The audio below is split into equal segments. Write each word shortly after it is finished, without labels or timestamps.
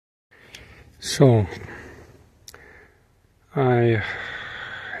So I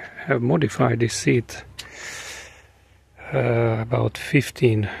have modified this seat about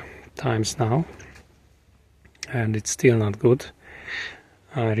 15 times now, and it's still not good.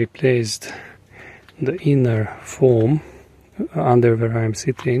 I replaced the inner foam under where I'm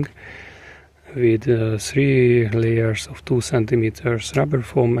sitting with 3 layers of 2 centimeters rubber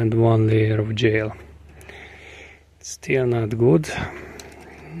foam and 1 layer of gel. It's still not good,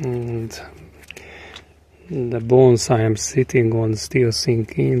 and the bones I am sitting on still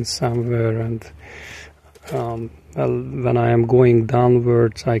sink in somewhere, and well, when I am going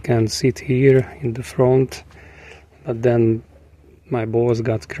downwards I can sit here in the front, but then my balls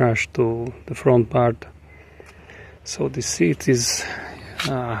got crushed to the front part. So the seat is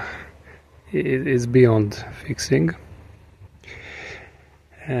beyond fixing,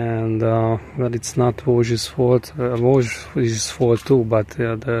 and well, it's not Voge's fault. Voge's fault too, but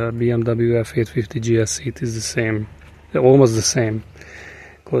the BMW F850 GS seat is the same, almost the same,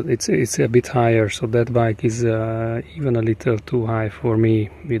 because it's a bit higher, so that bike is even a little too high for me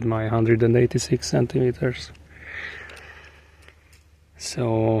with my 186 centimeters.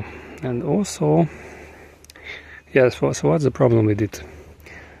 So, and also, yes, so what's the problem with it?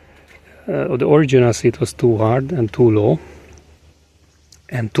 The original seat was too hard and too low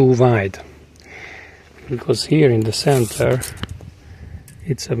and too wide, because here in the center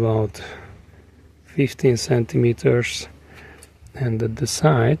it's about 15 centimeters and at the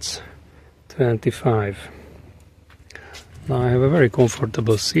sides 25. Now I have a very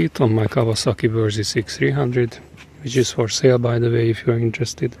comfortable seat on my Kawasaki Voge DS900X, which is for sale, by the way, if you're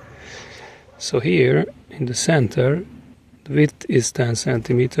interested. So here in the center the width is 10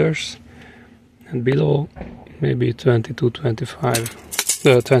 centimeters and below maybe 22, 23.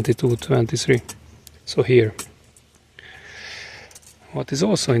 So here. What is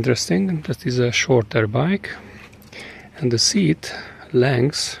also interesting, that is a shorter bike, and the seat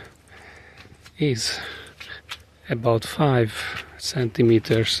length is about 5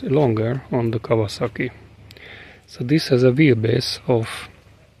 centimeters longer on the Kawasaki. So this has a wheelbase of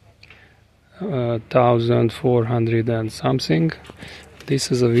 1400 and something.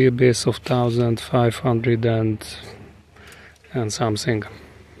 This is a wheelbase of 1500 and something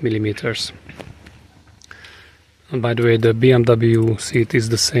millimeters. And by the way, the BMW seat is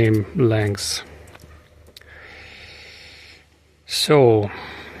the same length. So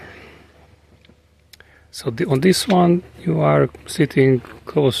on this one you are sitting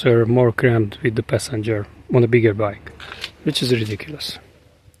closer, more cramped with the passenger on a bigger bike, which is ridiculous.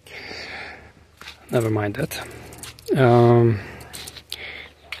 Never mind that.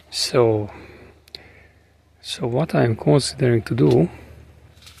 So what I am considering to do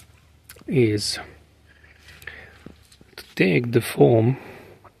is to take the foam.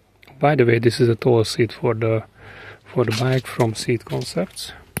 By the way, this is a tall seat for the bike from Seat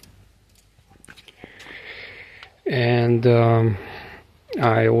Concepts, and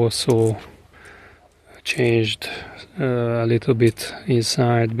I also changed a little bit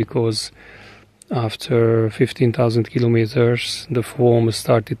inside, because after 15,000 kilometers the foam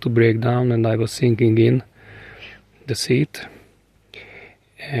started to break down and I was sinking in the seat,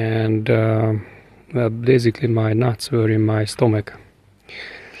 and well, basically my nuts were in my stomach.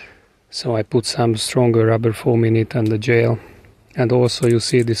 So I put some stronger rubber foam in it and the gel. And also you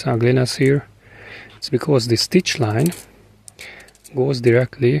see this ugliness here. It's because the stitch line goes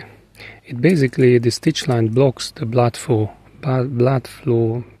directly. The stitch line blocks the blood flow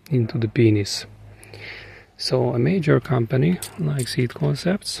into the penis. So a major company like Seat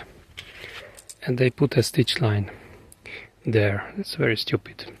Concepts, and they put a stitch line there. It's very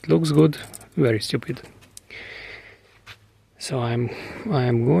stupid. It looks good, very stupid. So I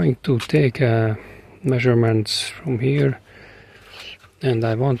am going to take measurements from here, and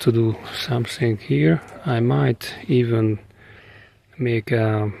I want to do something here. I might even make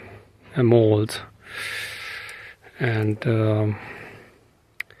a mold and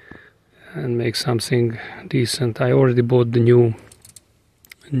make something decent. I already bought the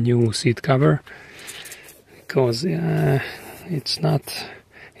new seat cover, because it's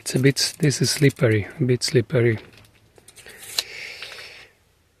a bit, this is slippery, a bit slippery.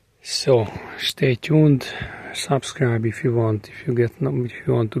 So stay tuned, subscribe if you want, if you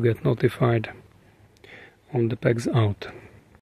want to get notified on the pegs out.